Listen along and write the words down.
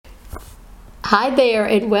Hi there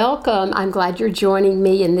and welcome. I'm glad you're joining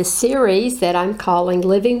me in this series that I'm calling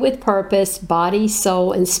Living with Purpose, Body,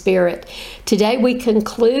 Soul, and Spirit. Today we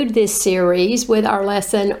conclude this series with our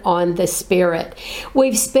lesson on the Spirit.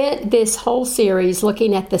 We've spent this whole series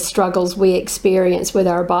looking at the struggles we experience with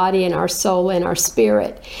our body and our soul and our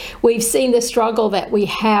spirit. We've seen the struggle that we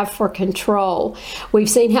have for control. We've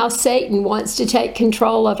seen how Satan wants to take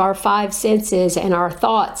control of our five senses and our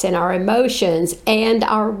thoughts and our emotions and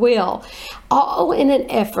our will, all in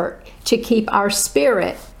an effort to keep our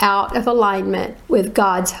spirit out of alignment with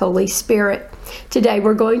God's Holy Spirit. Today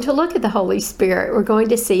we're going to look at the Holy Spirit. We're going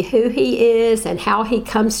to see who He is and how He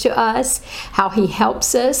comes to us, how He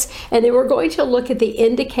helps us, and then we're going to look at the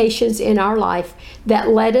indications in our life that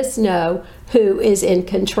let us know who is in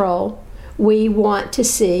control. We want to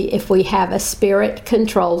see if we have a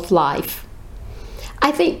spirit-controlled life.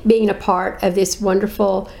 I think being a part of this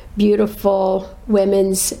wonderful, beautiful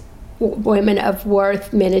Women of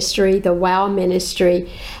Worth ministry, the WOW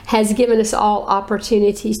ministry, has given us all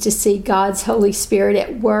opportunities to see God's Holy Spirit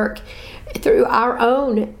at work through our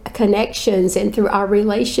own connections and through our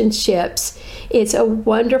relationships. It's a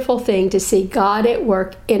wonderful thing to see God at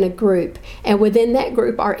work in a group, and within that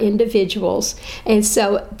group are individuals. And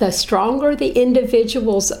so the stronger the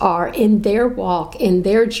individuals are in their walk, in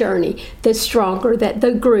their journey, the stronger that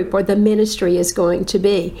the group or the ministry is going to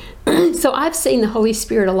be. So I've seen the Holy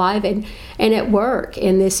Spirit alive and at work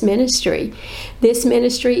in this ministry. This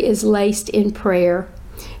ministry is laced in prayer.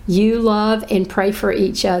 You love and pray for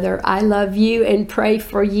each other. I love you and pray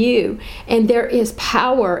for you. And there is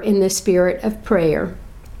power in the spirit of prayer.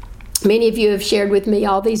 Many of you have shared with me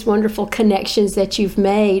all these wonderful connections that you've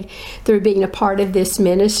made through being a part of this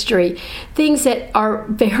ministry. Things that are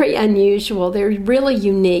very unusual. They're really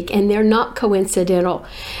unique and they're not coincidental.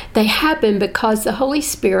 They happen because the Holy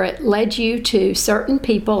Spirit led you to certain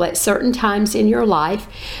people at certain times in your life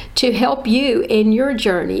to help you in your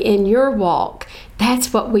journey, in your walk.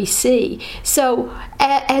 That's what we see. So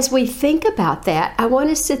as we think about that, I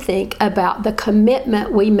want us to think about the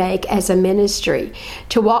commitment we make as a ministry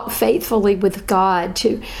to walk faithfully with God,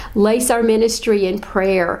 to lace our ministry in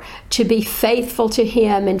prayer, to be faithful to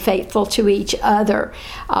Him and faithful to each other.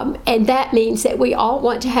 And that means that we all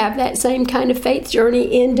want to have that same kind of faith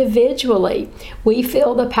journey individually. We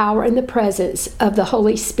feel the power and the presence of the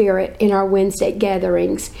Holy Spirit in our Wednesday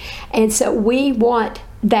gatherings. And so we want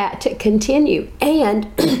that to continue, and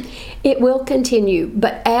it will continue.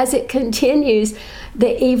 But as it continues,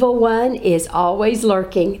 the evil one is always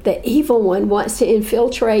lurking. The evil one wants to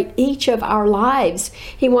infiltrate each of our lives.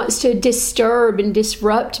 He wants to disturb and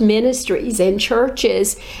disrupt ministries and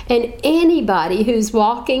churches and anybody who's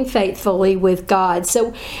walking faithfully with God.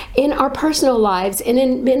 So in our personal lives and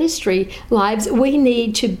in ministry lives, we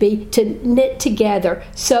need to knit together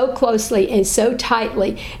so closely and so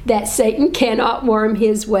tightly that Satan cannot worm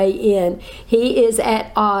his way in. He is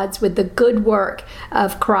at odds with the good work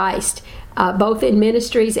of Christ, both in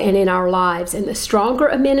ministries and in our lives. And the stronger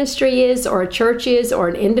a ministry is, or a church is, or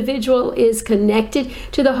an individual is connected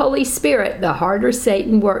to the Holy Spirit, the harder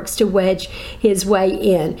Satan works to wedge his way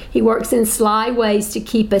in. He works in sly ways to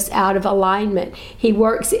keep us out of alignment. He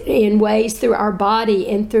works in ways through our body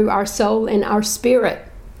and through our soul and our spirit.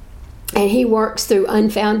 And he works through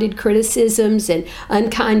unfounded criticisms and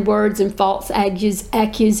unkind words and false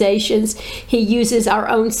accusations. He uses our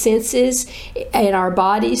own senses and our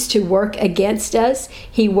bodies to work against us.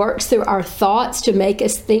 He works through our thoughts to make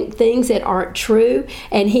us think things that aren't true.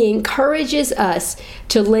 And he encourages us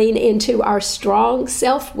to lean into our strong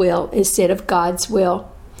self-will instead of God's will.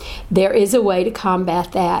 There is a way to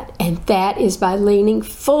combat that, and that is by leaning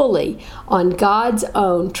fully on God's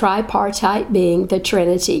own tripartite being, the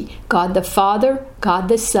Trinity, God the Father, God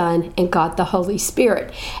the Son, and God the Holy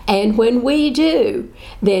Spirit. And when we do,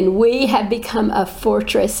 then we have become a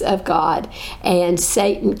fortress of God, and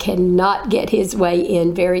Satan cannot get his way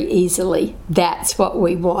in very easily. That's what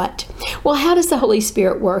we want. Well, how does the Holy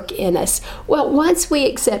Spirit work in us? Well, once we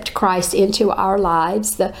accept Christ into our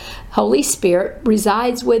lives, the Holy Spirit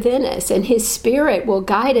resides within us, and His Spirit will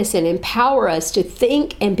guide us and empower us to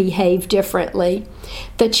think and behave differently.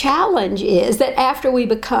 The challenge is that after we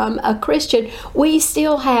become a Christian, we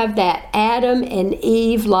still have that Adam and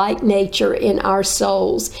Eve-like nature in our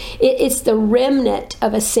souls. It's the remnant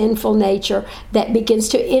of a sinful nature that begins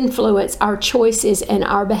to influence our choices and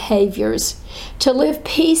our behaviors. To live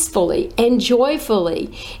peacefully and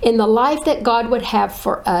joyfully in the life that God would have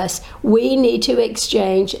for us, we need to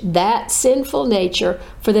exchange that sinful nature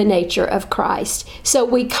for the nature of Christ. So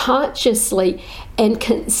we consciously and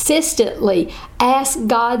consistently ask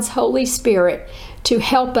God's Holy Spirit to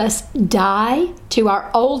help us die to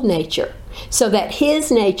our old nature so that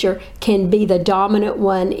His nature can be the dominant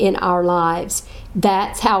one in our lives.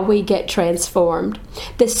 That's how we get transformed.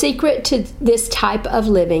 The secret to this type of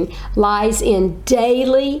living lies in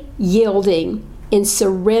daily yielding, in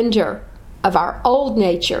surrender of our old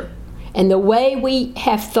nature and the way we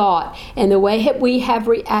have thought and the way we have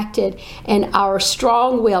reacted and our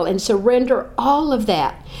strong will, and surrender all of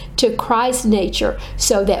that to Christ's nature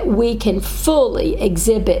so that we can fully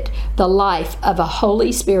exhibit the life of a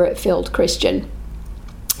Holy Spirit-filled Christian.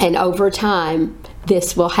 And over time,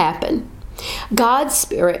 this will happen. God's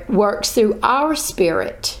Spirit works through our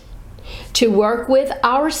spirit to work with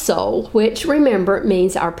our soul, which, remember,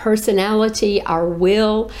 means our personality, our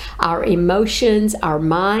will, our emotions, our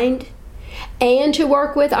mind, and to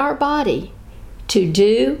work with our body to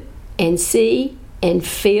do and see and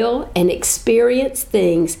feel and experience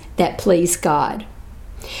things that please God.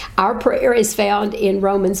 Our prayer is found in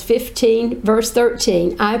Romans 15, verse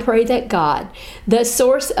 13. I pray that God, the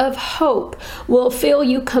source of hope, will fill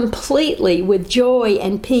you completely with joy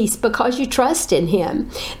and peace because you trust in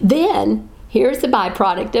Him. Then, here's the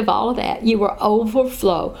byproduct of all of that. You will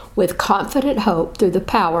overflow with confident hope through the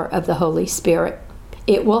power of the Holy Spirit.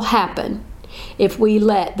 It will happen if we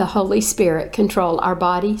let the Holy Spirit control our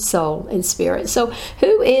body, soul, and spirit. So,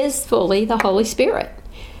 who is fully the Holy Spirit?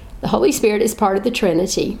 The Holy Spirit is part of the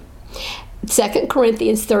Trinity. 2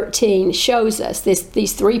 Corinthians 13 shows us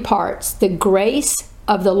these three parts: the grace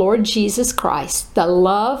of the Lord Jesus Christ, the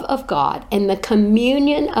love of God, and the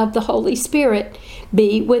communion of the Holy Spirit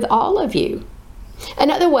be with all of you.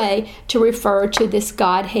 Another way to refer to this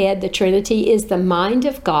Godhead, the Trinity, is the mind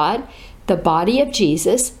of God, the body of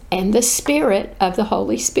Jesus, and the Spirit of the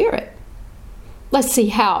Holy Spirit. Let's see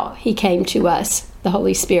how He came to us, the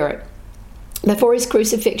Holy Spirit. Before His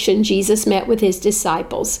crucifixion, Jesus met with His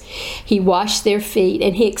disciples. He washed their feet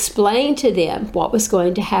and He explained to them what was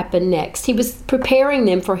going to happen next. He was preparing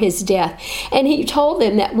them for His death. And He told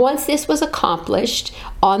them that once this was accomplished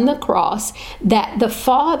on the cross, that the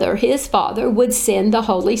Father, His Father, would send the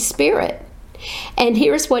Holy Spirit. And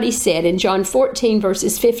here's what He said in John 14,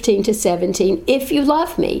 verses 15 to 17. If you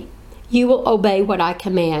love me, you will obey what I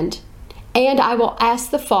command. And I will ask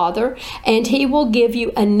the Father, and He will give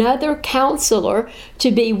you another counselor to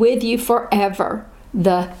be with you forever,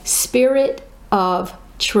 the Spirit of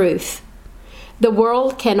truth. The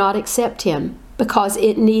world cannot accept Him because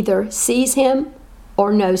it neither sees Him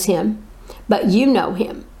or knows Him. But you know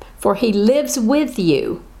Him, for He lives with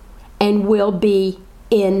you and will be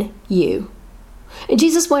in you. And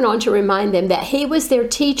Jesus went on to remind them that He was their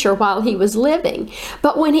teacher while He was living.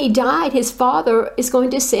 But when He died, His Father is going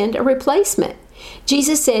to send a replacement.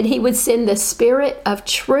 Jesus said He would send the Spirit of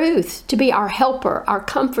truth to be our helper, our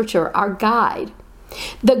comforter, our guide.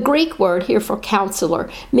 The Greek word here for counselor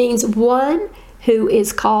means one who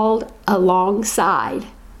is called alongside,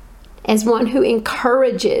 as one who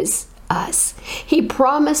encourages us. He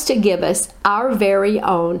promised to give us our very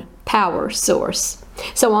own power source.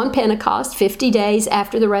 So on Pentecost, 50 days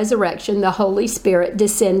after the resurrection, the Holy Spirit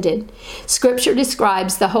descended. Scripture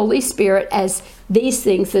describes the Holy Spirit as these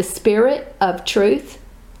things: the Spirit of truth,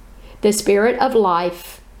 the Spirit of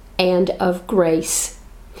life, and of grace.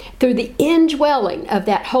 Through the indwelling of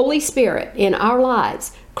that Holy Spirit in our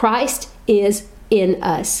lives, Christ is in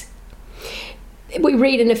us. We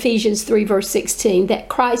read in Ephesians 3, verse 16, that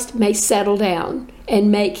Christ may settle down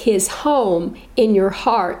and make His home in your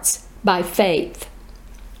hearts by faith.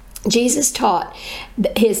 Jesus taught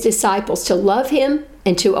His disciples to love Him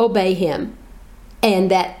and to obey Him,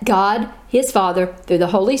 and that God, His Father, through the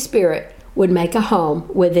Holy Spirit, would make a home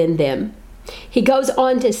within them. He goes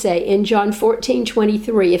on to say in John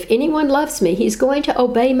 14:23, if anyone loves me, he's going to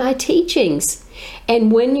obey my teachings.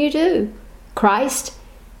 And when you do, Christ,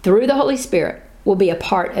 through the Holy Spirit, will be a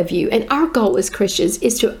part of you. And our goal as Christians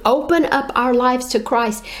is to open up our lives to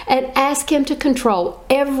Christ and ask Him to control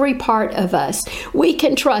every part of us. We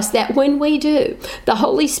can trust that when we do, the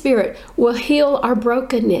Holy Spirit will heal our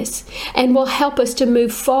brokenness and will help us to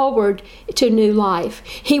move forward to new life.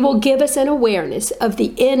 He will give us an awareness of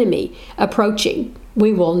the enemy approaching.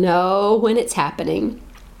 We will know when it's happening,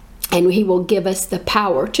 and He will give us the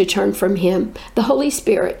power to turn from him. The Holy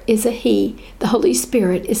Spirit is a He. The Holy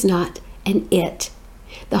Spirit is not an it.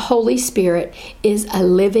 The Holy Spirit is a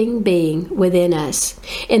living being within us.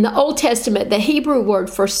 In the Old Testament, the Hebrew word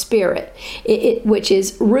for spirit, which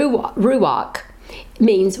is ruach,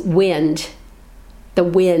 means wind, the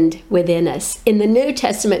wind within us. In the New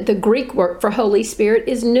Testament, the Greek word for Holy Spirit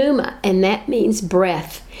is pneuma, and that means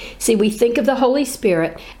breath. See, we think of the Holy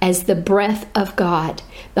Spirit as the breath of God.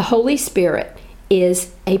 The Holy Spirit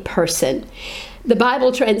is a person. The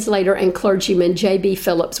Bible translator and clergyman J.B.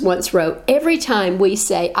 Phillips once wrote, "Every time we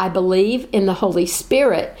say, 'I believe in the Holy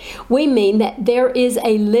Spirit,' we mean that there is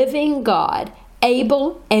a living God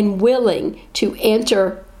able and willing to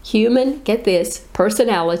enter human," get this,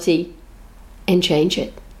 "personality and change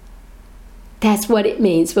it." That's what it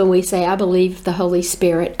means when we say, "I believe the Holy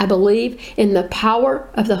Spirit." I believe in the power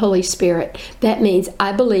of the Holy Spirit. That means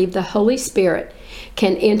I believe the Holy Spirit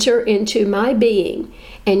can enter into my being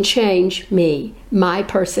and change me, my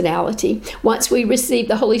personality. Once we receive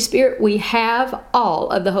the Holy Spirit, we have all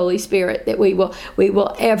of the Holy Spirit that we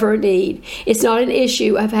will ever need. It's not an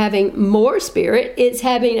issue of having more Spirit. It's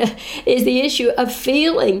the issue of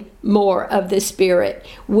feeling more of the Spirit.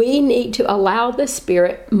 We need to allow the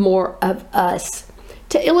Spirit more of us.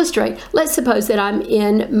 To illustrate, let's suppose that I'm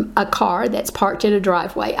in a car that's parked in a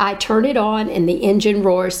driveway. I turn it on and the engine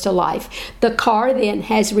roars to life. The car then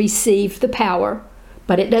has received the power,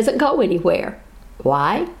 but it doesn't go anywhere.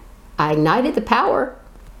 Why? I ignited the power,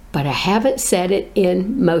 but I haven't set it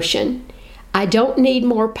in motion. I don't need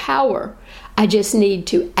more power. I just need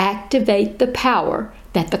to activate the power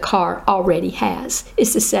that the car already has.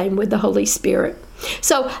 It's the same with the Holy Spirit.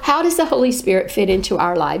 So how does the Holy Spirit fit into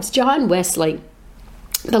our lives? John Wesley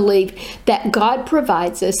believed that God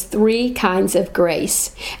provides us three kinds of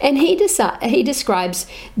grace, and he describes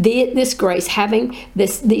this grace having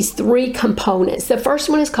these three components. The first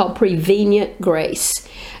one is called prevenient grace.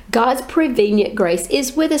 God's prevenient grace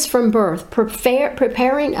is with us from birth,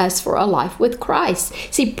 preparing us for a life with Christ.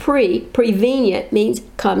 See, prevenient means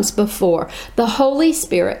comes before. The Holy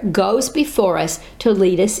Spirit goes before us to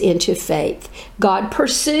lead us into faith. God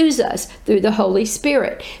pursues us through the Holy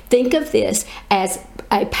Spirit. Think of this as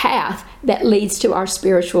a path that leads to our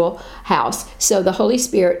spiritual house. So the Holy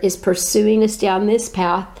Spirit is pursuing us down this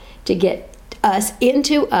path to get us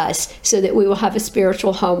into us so that we will have a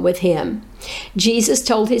spiritual home with Him. Jesus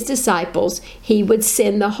told His disciples He would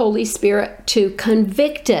send the Holy Spirit to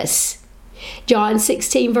convict us. John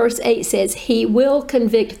 16 verse 8 says He will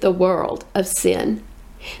convict the world of sin.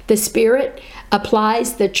 The Spirit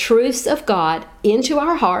applies the truths of God into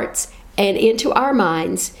our hearts and into our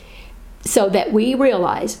minds so that we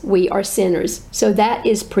realize we are sinners. So that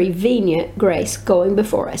is prevenient grace going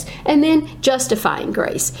before us. And then justifying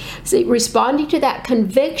grace. See, responding to that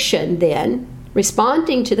conviction then,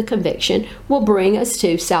 responding to the conviction will bring us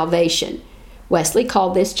to salvation. Wesley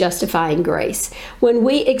called this justifying grace. When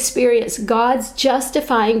we experience God's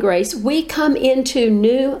justifying grace, we come into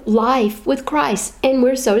new life with Christ, and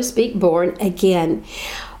we're, so to speak, born again.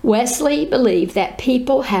 Wesley believed that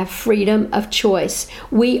people have freedom of choice.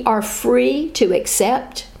 We are free to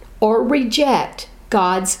accept or reject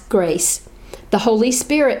God's grace. The Holy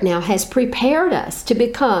Spirit now has prepared us to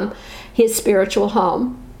become His spiritual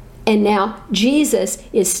home. And now Jesus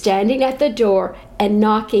is standing at the door and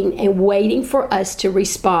knocking and waiting for us to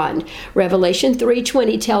respond. Revelation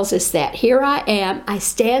 3:20 tells us that. Here I am, I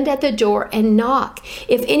stand at the door and knock.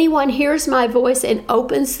 If anyone hears my voice and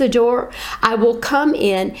opens the door, I will come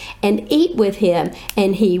in and eat with him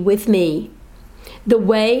and he with me. The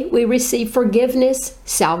way we receive forgiveness,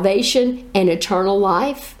 salvation, and eternal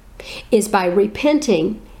life is by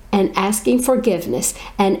repenting and asking forgiveness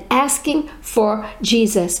and asking for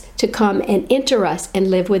Jesus to come and enter us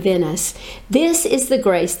and live within us. This is the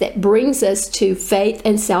grace that brings us to faith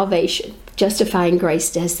and salvation. Justifying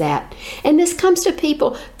grace does that. And this comes to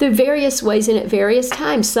people through various ways and at various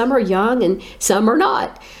times. Some are young and some are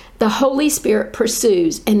not. The Holy Spirit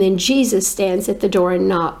pursues, and then Jesus stands at the door and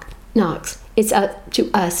knocks. It's up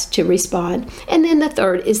to us to respond. And then the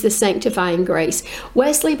third is the sanctifying grace.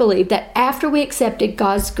 Wesley believed that after we accepted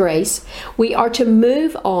God's grace, we are to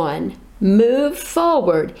move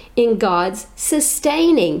forward in God's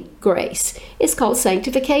sustaining grace. It's called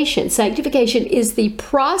sanctification. Sanctification is the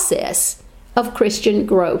process of Christian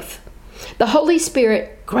growth. The Holy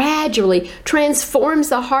Spirit gradually transforms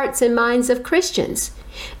the hearts and minds of Christians.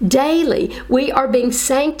 Daily, we are being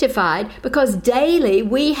sanctified because daily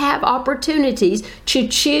we have opportunities to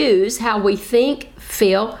choose how we think,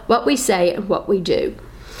 feel, what we say, and what we do.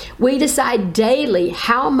 We decide daily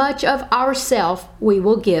how much of ourself we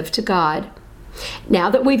will give to God. Now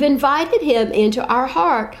that we've invited Him into our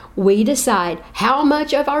heart, we decide how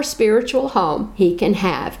much of our spiritual home He can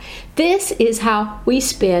have. This is how we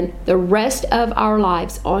spend the rest of our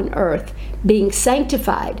lives on earth, being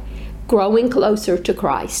sanctified, growing closer to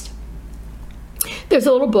Christ. There's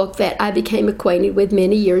a little book that I became acquainted with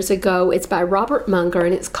many years ago. It's by Robert Munger,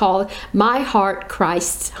 and it's called My Heart,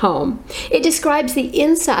 Christ's Home. It describes the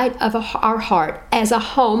inside of our heart as a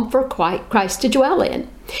home for Christ to dwell in.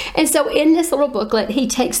 And so in this little booklet, he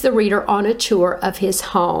takes the reader on a tour of his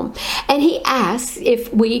home. And he asks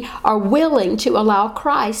if we are willing to allow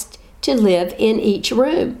Christ to live in each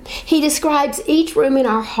room. He describes each room in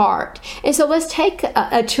our heart. And so let's take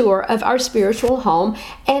a tour of our spiritual home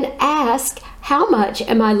and ask, how much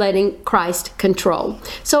am I letting Christ control?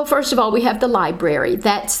 So first of all, we have the library.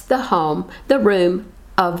 That's the home, the room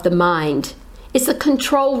of the mind. It's the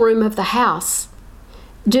control room of the house.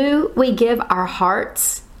 Do we give our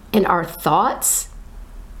hearts and our thoughts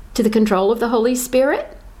to the control of the Holy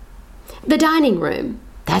Spirit? The dining room.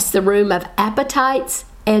 That's the room of appetites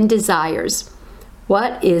and desires.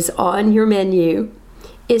 What is on your menu?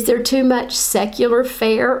 Is there too much secular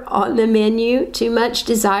fare on the menu? Too much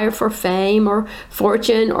desire for fame or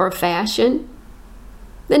fortune or fashion?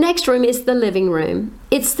 The next room is the living room.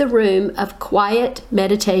 It's the room of quiet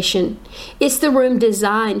meditation. It's the room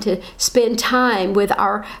designed to spend time with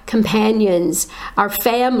our companions, our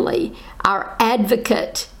family, our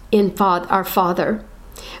advocate in our Father.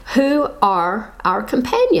 Who are our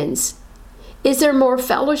companions? Is there more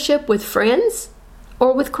fellowship with friends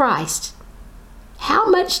or with Christ? How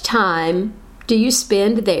much time do you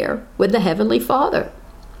spend there with the Heavenly Father?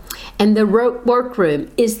 And the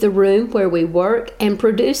workroom is the room where we work and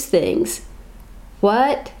produce things.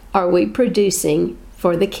 What are we producing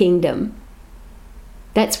for the kingdom?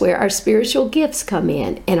 That's where our spiritual gifts come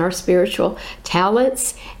in, and our spiritual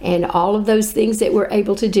talents, and all of those things that we're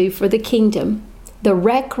able to do for the kingdom. The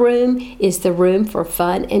rec room is the room for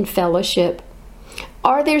fun and fellowship.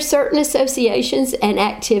 Are there certain associations and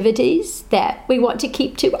activities that we want to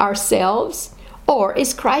keep to ourselves? Or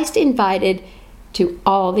is Christ invited to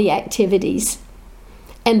all the activities?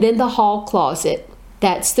 And then the hall closet.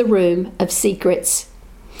 That's the room of secrets.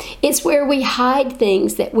 It's where we hide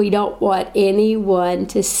things that we don't want anyone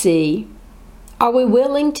to see. Are we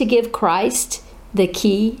willing to give Christ the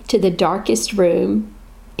key to the darkest room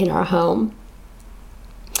in our home?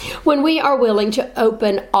 When we are willing to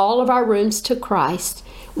open all of our rooms to Christ,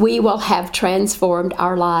 we will have transformed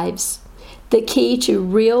our lives. The key to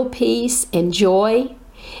real peace and joy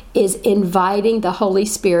is inviting the Holy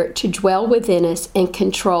Spirit to dwell within us and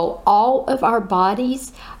control all of our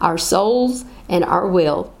bodies, our souls, and our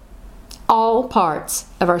will, all parts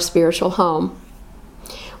of our spiritual home.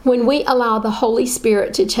 When we allow the Holy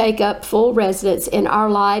Spirit to take up full residence in our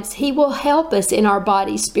lives, He will help us in our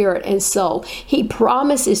body, spirit, and soul. He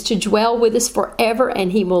promises to dwell with us forever,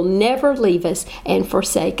 and He will never leave us and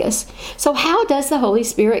forsake us. So how does the Holy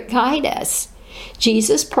Spirit guide us?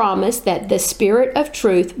 Jesus promised that the Spirit of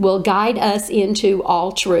truth will guide us into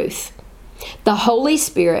all truth. The Holy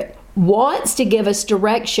Spirit wants to give us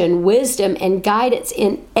direction, wisdom, and guidance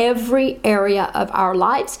in every area of our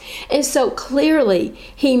lives. And so clearly,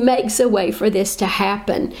 He makes a way for this to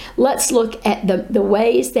happen. Let's look at the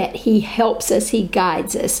ways that He helps us, He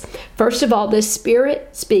guides us. First of all, the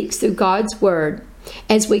Spirit speaks through God's Word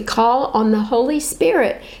as we call on the Holy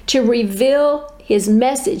Spirit to reveal His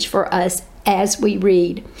message for us as we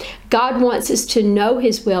read. God wants us to know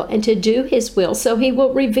His will and to do His will, so He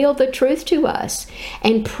will reveal the truth to us.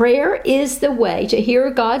 And prayer is the way to hear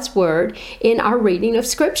God's Word in our reading of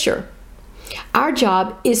Scripture. Our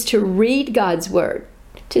job is to read God's Word,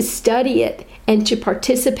 to study it, and to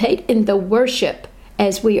participate in the worship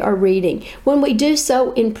as we are reading. When we do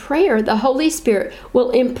so in prayer, the Holy Spirit will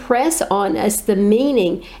impress on us the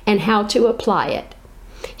meaning and how to apply it.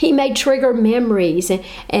 He may trigger memories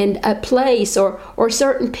and a place or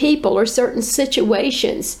certain people or certain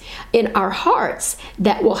situations in our hearts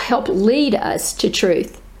that will help lead us to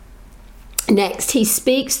truth. Next, He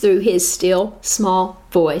speaks through His still, small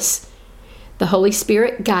voice. The Holy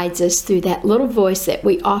Spirit guides us through that little voice that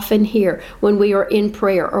we often hear when we are in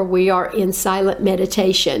prayer or we are in silent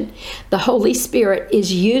meditation. The Holy Spirit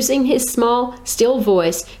is using His small, still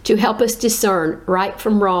voice to help us discern right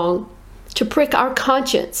from wrong, to prick our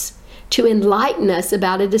conscience, to enlighten us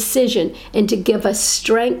about a decision, and to give us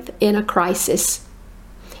strength in a crisis.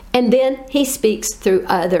 And then He speaks through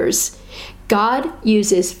others. God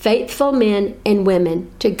uses faithful men and women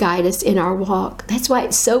to guide us in our walk. That's why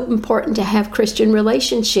it's so important to have Christian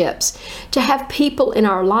relationships, to have people in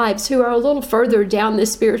our lives who are a little further down the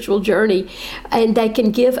spiritual journey, and they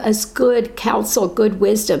can give us good counsel, good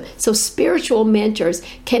wisdom. So spiritual mentors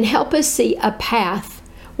can help us see a path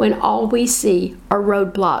when all we see are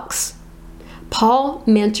roadblocks. Paul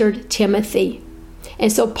mentored Timothy.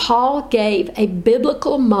 And so Paul gave a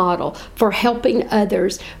biblical model for helping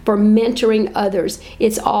others, for mentoring others.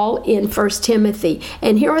 It's all in 1 Timothy.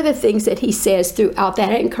 And here are the things that he says throughout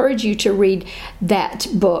that. I encourage you to read that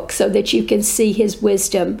book so that you can see his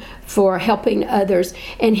wisdom for helping others.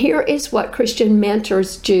 And here is what Christian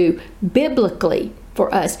mentors do biblically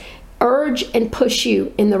for us. Urge and push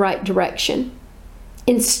you in the right direction.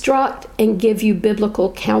 Instruct and give you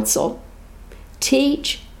biblical counsel.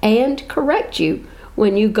 Teach and correct you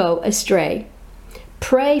when you go astray.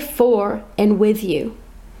 Pray for and with you.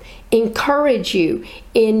 Encourage you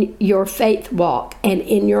in your faith walk and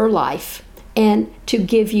in your life, and to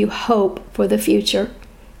give you hope for the future.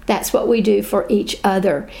 That's what we do for each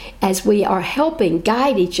other as we are helping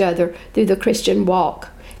guide each other through the Christian walk.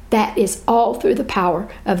 That is all through the power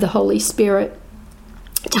of the Holy Spirit.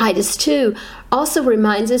 Titus 2 also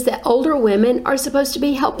reminds us that older women are supposed to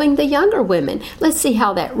be helping the younger women. Let's see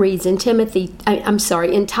how that reads in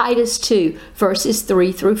in Titus 2, verses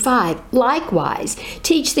 3 through 5. Likewise,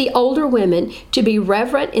 teach the older women to be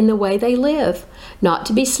reverent in the way they live, not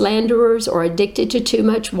to be slanderers or addicted to too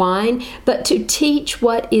much wine, but to teach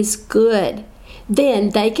what is good. Then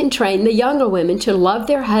they can train the younger women to love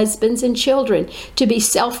their husbands and children, to be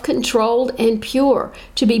self-controlled and pure,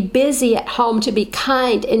 to be busy at home, to be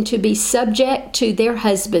kind, and to be subject to their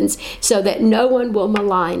husbands, so that no one will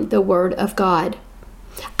malign the word of God.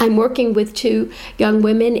 I'm working with two young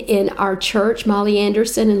women in our church, Molly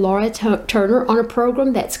Anderson and Laura Turner, on a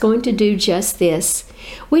program that's going to do just this.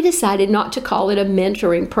 We decided not to call it a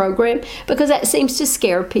mentoring program because that seems to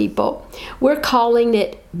scare people. We're calling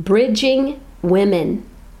it Bridging Women,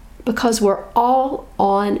 because we're all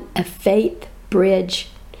on a faith bridge.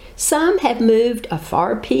 Some have moved a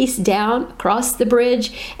far piece down across the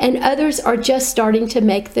bridge, and others are just starting to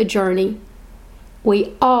make the journey.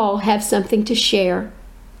 We all have something to share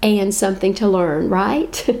and something to learn,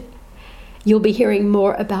 right? You'll be hearing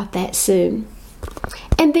more about that soon.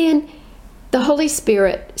 And then the Holy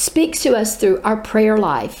Spirit speaks to us through our prayer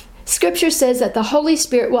life. Scripture says that the Holy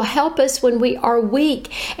Spirit will help us when we are weak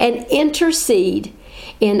and intercede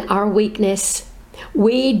in our weakness.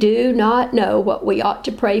 We do not know what we ought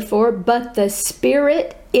to pray for, but the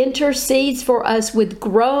Spirit intercedes for us with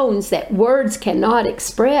groans that words cannot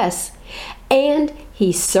express. And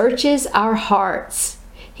He searches our hearts.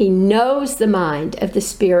 He knows the mind of the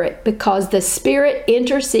Spirit, because the Spirit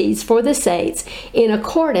intercedes for the saints in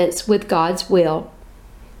accordance with God's will.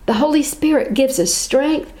 The Holy Spirit gives us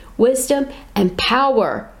strength, wisdom, and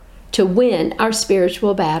power to win our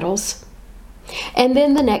spiritual battles. And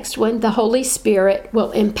then the next one, the Holy Spirit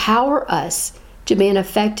will empower us to be an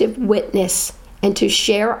effective witness and to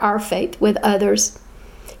share our faith with others.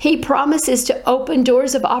 He promises to open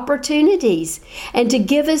doors of opportunities and to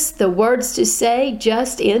give us the words to say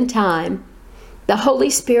just in time. The Holy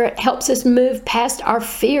Spirit helps us move past our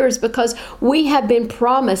fears, because we have been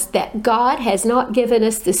promised that God has not given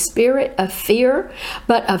us the spirit of fear,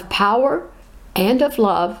 but of power and of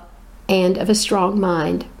love and of a strong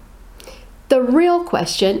mind. The real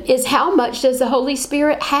question is, how much does the Holy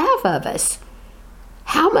Spirit have of us?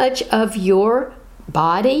 How much of your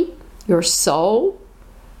body, your soul,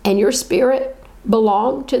 and your spirit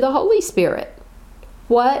belong to the Holy Spirit?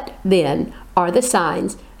 What then are the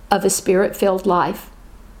signs of a Spirit-filled life?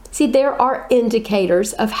 See, there are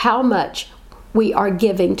indicators of how much we are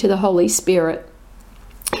giving to the Holy Spirit.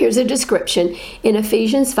 Here's a description in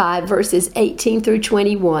Ephesians 5, verses 18 through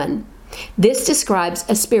 21. This describes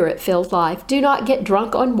a Spirit-filled life. Do not get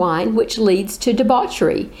drunk on wine, which leads to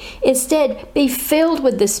debauchery. Instead, be filled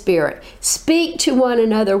with the Spirit. Speak to one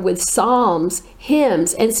another with psalms,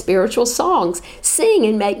 hymns, and spiritual songs. Sing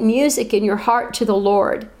and make music in your heart to the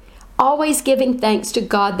Lord, always giving thanks to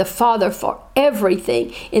God the Father for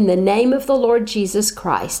everything in the name of the Lord Jesus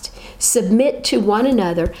Christ. Submit to one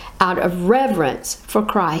another out of reverence for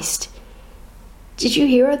Christ. Did you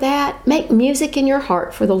hear that? Make music in your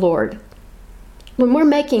heart for the Lord. When we're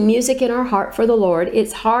making music in our heart for the Lord,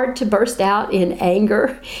 it's hard to burst out in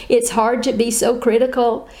anger. It's hard to be so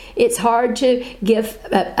critical. It's hard to give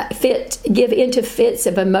into fits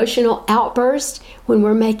of emotional outburst when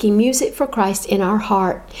we're making music for Christ in our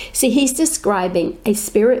heart. See, he's describing a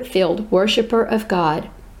Spirit-filled worshiper of God.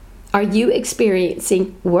 Are you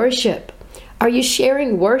experiencing worship? Are you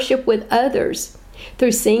sharing worship with others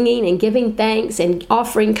through singing and giving thanks and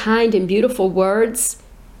offering kind and beautiful words?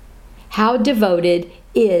 How devoted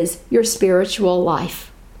is your spiritual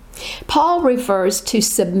life? Paul refers to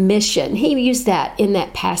submission. He used that in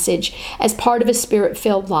that passage as part of a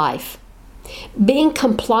Spirit-filled life. Being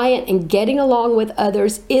compliant and getting along with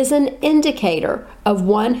others is an indicator of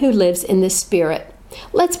one who lives in the Spirit.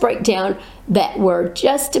 Let's break down that word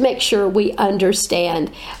just to make sure we understand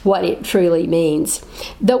what it truly means.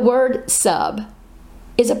 The word sub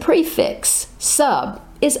is a prefix. Sub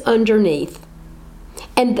is underneath.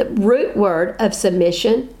 And the root word of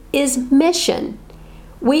submission is mission.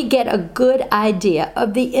 We get a good idea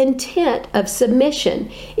of the intent of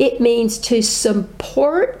submission. It means to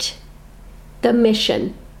support the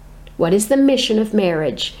mission. What is the mission of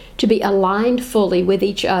marriage? To be aligned fully with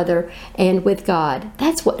each other and with God.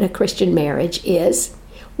 That's what a Christian marriage is.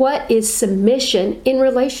 What is submission in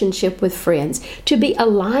relationship with friends? To be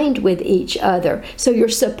aligned with each other. So you're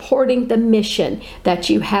supporting the mission that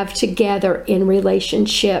you have together in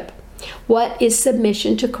relationship. What is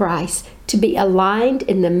submission to Christ? To be aligned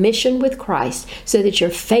in the mission with Christ so that you're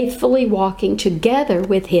faithfully walking together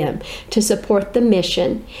with Him to support the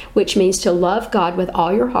mission, which means to love God with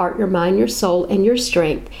all your heart, your mind, your soul, and your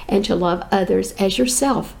strength, and to love others as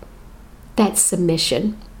yourself. That's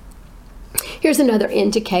submission. Here's another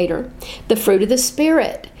indicator, the fruit of the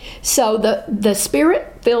Spirit. So the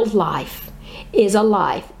Spirit-filled life is a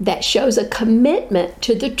life that shows a commitment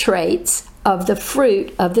to the traits of the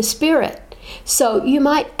fruit of the Spirit. So you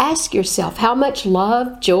might ask yourself, how much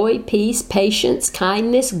love, joy, peace, patience,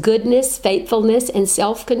 kindness, goodness, faithfulness, and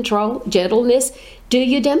self-control, gentleness do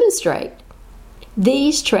you demonstrate?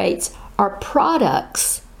 These traits are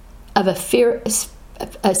products of a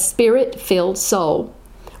Spirit-filled soul.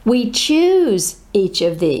 We choose each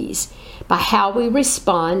of these by how we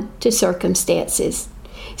respond to circumstances.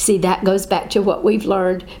 See, that goes back to what we've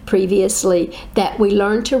learned previously, that we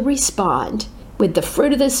learn to respond with the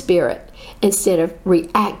fruit of the Spirit instead of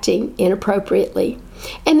reacting inappropriately.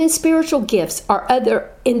 And then spiritual gifts are other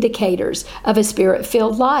indicators of a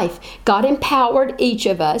Spirit-filled life. God empowered each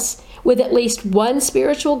of us with at least one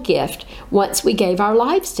spiritual gift once we gave our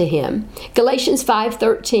lives to Him. Galatians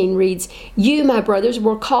 5:13 reads, "You, my brothers,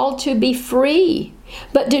 were called to be free,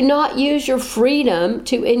 but do not use your freedom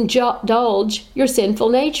to indulge your sinful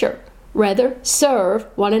nature. Rather, serve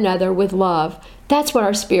one another with love." That's what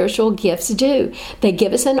our spiritual gifts do. They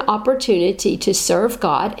give us an opportunity to serve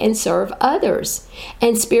God and serve others.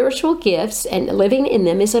 And spiritual gifts and living in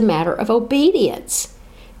them is a matter of obedience.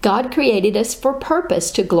 God created us for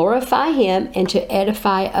purpose, to glorify Him and to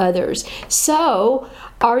edify others. So,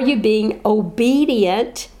 are you being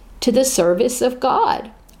obedient to the service of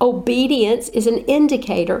God? Obedience is an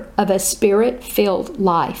indicator of a Spirit-filled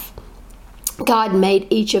life. God made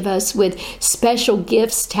each of us with special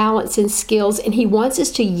gifts, talents, and skills, and He wants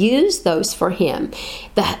us to use those for Him.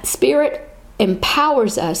 The Spirit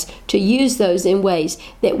empowers us to use those in ways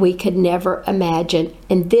that we could never imagine,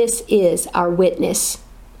 and this is our witness.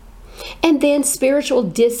 And then spiritual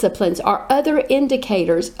disciplines are other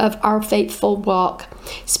indicators of our faithful walk.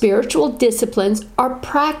 Spiritual disciplines are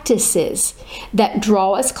practices that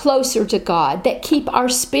draw us closer to God, that keep our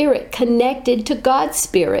spirit connected to God's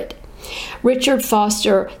Spirit. Richard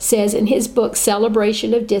Foster says in his book,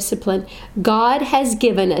 Celebration of Discipline, God has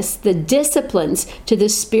given us the disciplines to the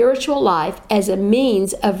spiritual life as a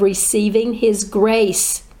means of receiving His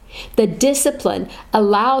grace. The discipline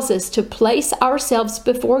allows us to place ourselves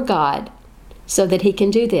before God so that He can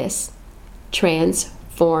do this,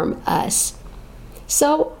 transform us.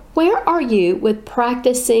 So, where are you with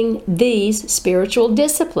practicing these spiritual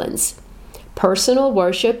disciplines? Personal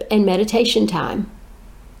worship and meditation time,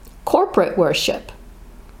 corporate worship,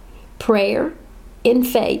 prayer in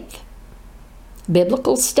faith,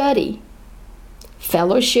 biblical study,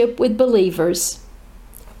 fellowship with believers,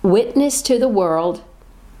 witness to the world,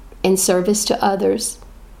 and service to others.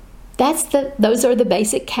 Those are the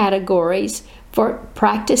basic categories for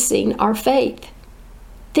practicing our faith.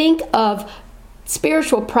 Think of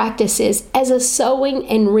spiritual practices as a sowing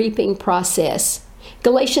and reaping process.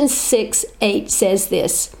 Galatians 6:8 says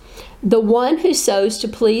this, "The one who sows to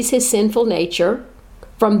please his sinful nature,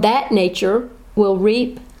 from that nature will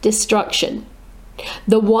reap destruction.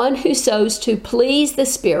 The one who sows to please the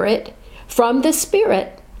Spirit, from the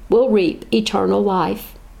Spirit will reap eternal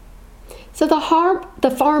life." So the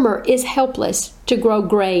farmer is helpless to grow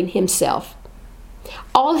grain himself.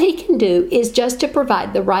 All he can do is just to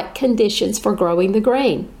provide the right conditions for growing the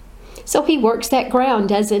grain. So he works that ground,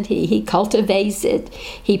 doesn't he? He cultivates it,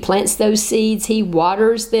 he plants those seeds, he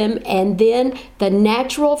waters them, and then the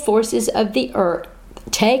natural forces of the earth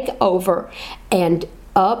take over, and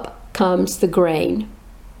up comes the grain.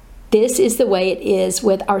 This is the way it is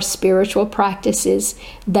with our spiritual practices.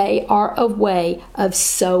 They are a way of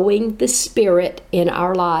sowing the Spirit in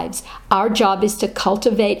our lives. Our job is to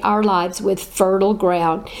cultivate our lives with fertile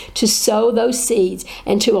ground, to sow those seeds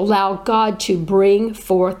and to allow God to bring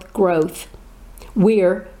forth growth.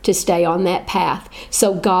 We're to stay on that path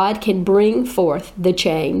so God can bring forth the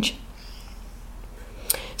change.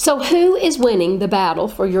 So who is winning the battle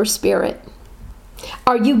for your spirit?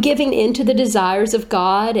 Are you giving in to the desires of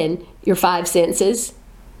God and your five senses?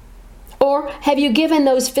 Or have you given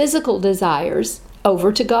those physical desires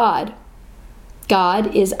over to God?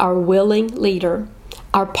 God is our willing leader,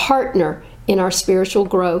 our partner in our spiritual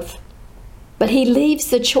growth. But He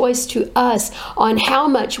leaves the choice to us on how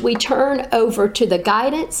much we turn over to the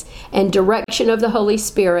guidance and direction of the Holy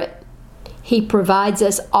Spirit. He provides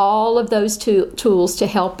us all of those tools to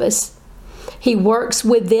help us. He works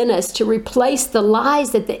within us to replace the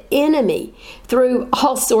lies that the enemy, through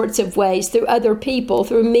all sorts of ways, through other people,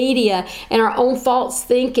 through media, and our own false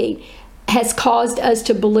thinking, has caused us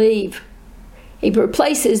to believe. He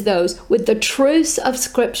replaces those with the truths of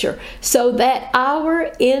Scripture so that our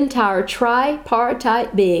entire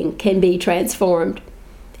tripartite being can be transformed.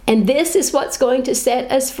 And this is what's going to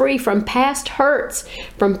set us free from past hurts,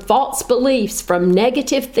 from false beliefs, from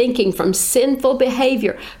negative thinking, from sinful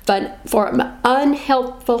behavior, from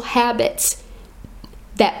unhelpful habits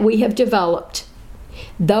that we have developed.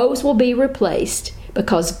 Those will be replaced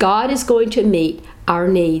because God is going to meet our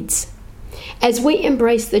needs. As we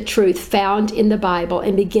embrace the truth found in the Bible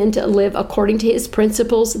and begin to live according to His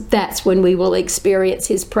principles, that's when we will experience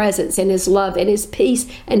His presence and His love and His peace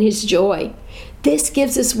and His joy. This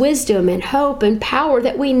gives us wisdom and hope and power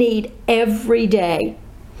that we need every day.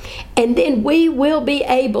 And then we will be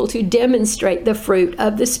able to demonstrate the fruit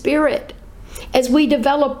of the Spirit. As we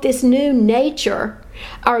develop this new nature,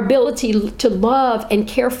 our ability to love and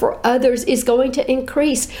care for others is going to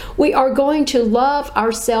increase. We are going to love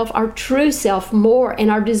ourselves, our true self, more, and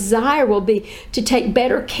our desire will be to take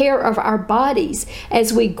better care of our bodies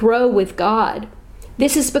as we grow with God.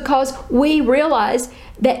 This is because we realize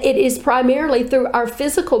that it is primarily through our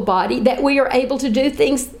physical body that we are able to do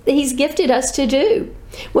things He's gifted us to do.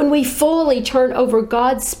 When we fully turn over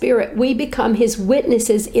God's Spirit, we become His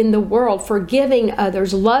witnesses in the world, forgiving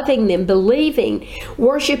others, loving them, believing,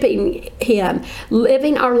 worshiping Him,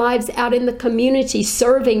 living our lives out in the community,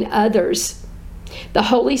 serving others. The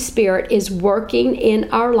Holy Spirit is working in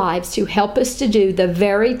our lives to help us to do the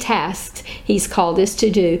very tasks He's called us to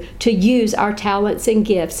do, to use our talents and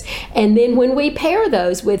gifts. And then when we pair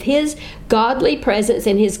those with His godly presence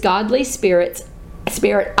and His godly spirit,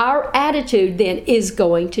 our attitude then is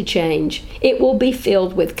going to change. It will be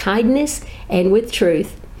filled with kindness and with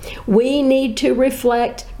truth. We need to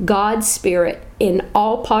reflect God's Spirit in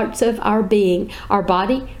all parts of our being, our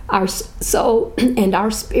body, our soul, and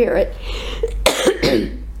our spirit.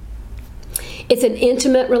 It's an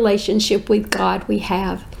intimate relationship with God we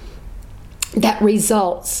have that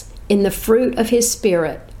results in the fruit of His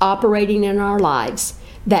Spirit operating in our lives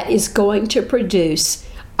that is going to produce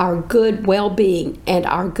our good well-being and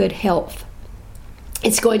our good health.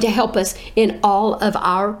 It's going to help us in all of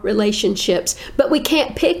our relationships, but we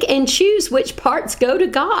can't pick and choose which parts go to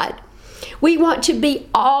God. We want to be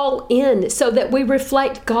all in so that we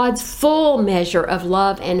reflect God's full measure of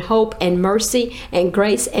love and hope and mercy and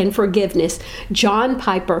grace and forgiveness. John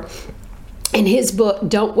Piper, in his book,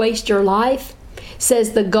 Don't Waste Your Life,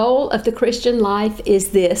 says the goal of the Christian life is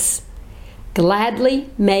this: gladly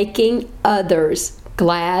making others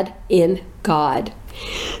glad in God.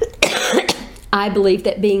 I believe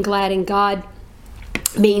that being glad in God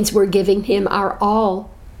means we're giving Him our all.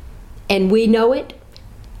 And we know it,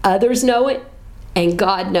 others know it, and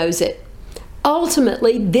God knows it.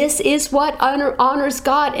 Ultimately, this is what honors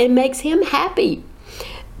God and makes Him happy.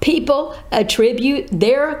 People attribute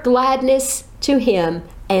their gladness to Him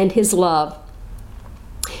and His love.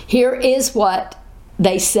 Here is what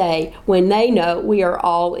they say when they know we are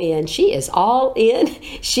all in. She is all in.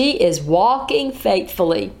 She is walking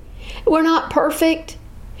faithfully. We're not perfect,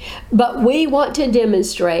 but we want to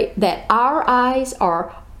demonstrate that our eyes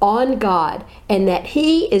are on God and that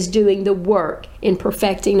He is doing the work in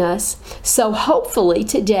perfecting us. So hopefully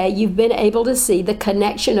today you've been able to see the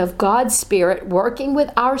connection of God's Spirit working with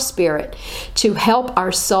our spirit to help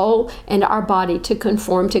our soul and our body to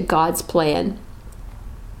conform to God's plan.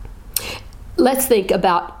 Let's think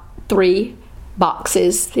about 3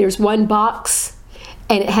 boxes. There's one box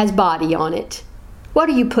and it has body on it. What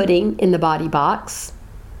are you putting in the body box?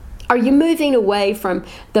 Are you moving away from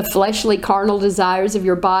the fleshly, carnal desires of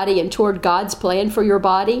your body and toward God's plan for your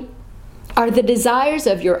body? Are the desires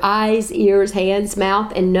of your eyes, ears, hands,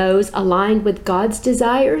 mouth, and nose aligned with God's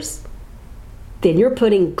desires? Then you're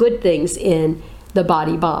putting good things in the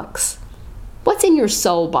body box. What's in your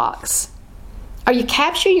soul box? Are you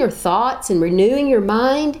capturing your thoughts and renewing your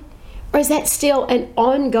mind? Or is that still an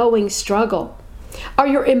ongoing struggle? Are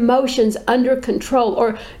your emotions under control,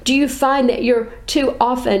 or do you find that you're too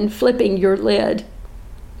often flipping your lid?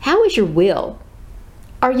 How is your will?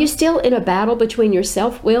 Are you still in a battle between your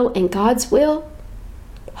self-will and God's will?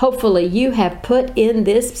 Hopefully you have put in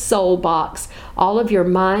this soul box all of your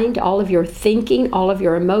mind, all of your thinking, all of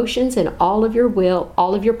your emotions, and all of your will,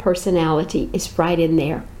 all of your personality is right in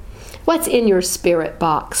there. What's in your spirit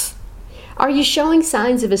box? Are you showing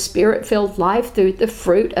signs of a spirit-filled life through the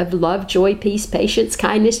fruit of love, joy, peace, patience,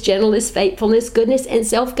 kindness, gentleness, faithfulness, goodness, and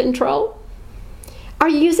self-control? Are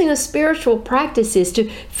you using the spiritual practices to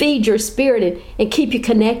feed your spirit and keep you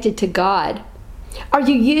connected to God? Are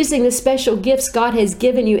you using the special gifts God has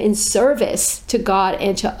given you in service to God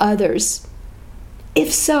and to others?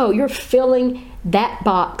 If so, you're filling that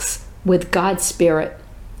box with God's Spirit.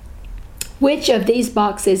 Which of these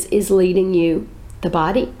boxes is leading you? The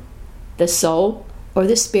body, the soul, or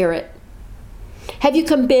the spirit? Have you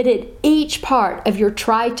committed each part of your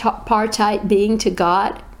tripartite being to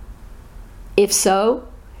God? If so,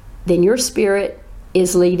 then your spirit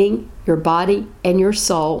is leading your body and your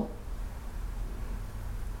soul.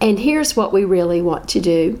 And here's what we really want to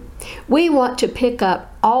do. We want to pick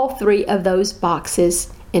up all three of those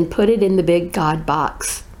boxes and put it in the big God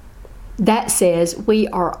box. That says we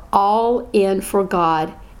are all in for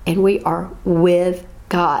God and we are with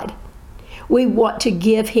God. We want to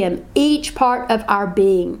give Him each part of our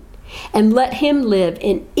being and let Him live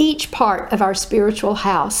in each part of our spiritual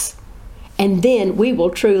house. And then we will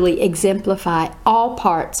truly exemplify all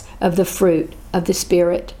parts of the fruit of the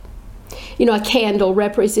Spirit. You know, a candle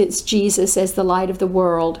represents Jesus as the light of the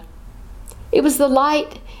world. It was the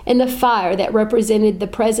light and the fire that represented the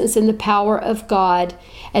presence and the power of God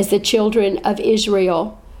as the children of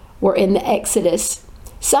Israel were in the Exodus.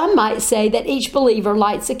 Some might say that each believer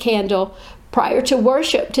lights a candle prior to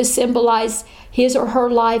worship to symbolize his or her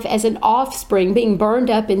life as an offspring being burned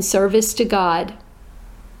up in service to God.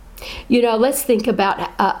 You know, let's think about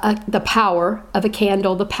the power of a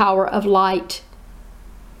candle, the power of light.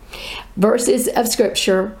 Verses of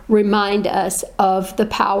Scripture remind us of the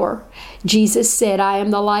power. Jesus said, I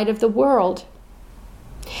am the light of the world.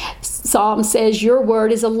 Psalm says, your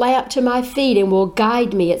word is a lamp to my feet and will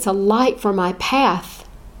guide me. It's a light for my path.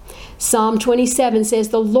 Psalm 27 says,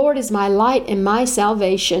 the Lord is my light and my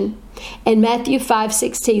salvation. And Matthew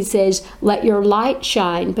 5:16 says, let your light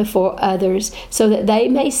shine before others so that they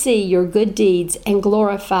may see your good deeds and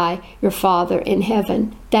glorify your Father in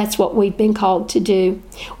heaven. That's what we've been called to do.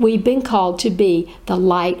 We've been called to be the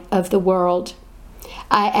light of the world.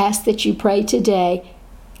 I ask that you pray today,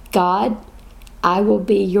 God, I will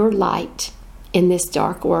be your light in this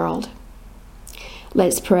dark world.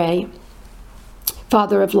 Let's pray.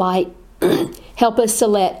 Father of light, help us to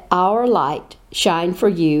let our light shine for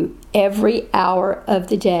you every hour of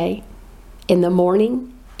the day, in the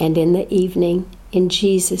morning and in the evening. In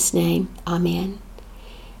Jesus' name, amen.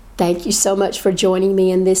 Thank you so much for joining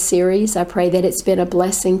me in this series. I pray that it's been a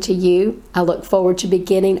blessing to you. I look forward to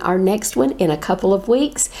beginning our next one in a couple of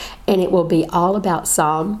weeks, and it will be all about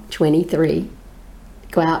Psalm 23.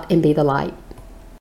 Go out and be the light.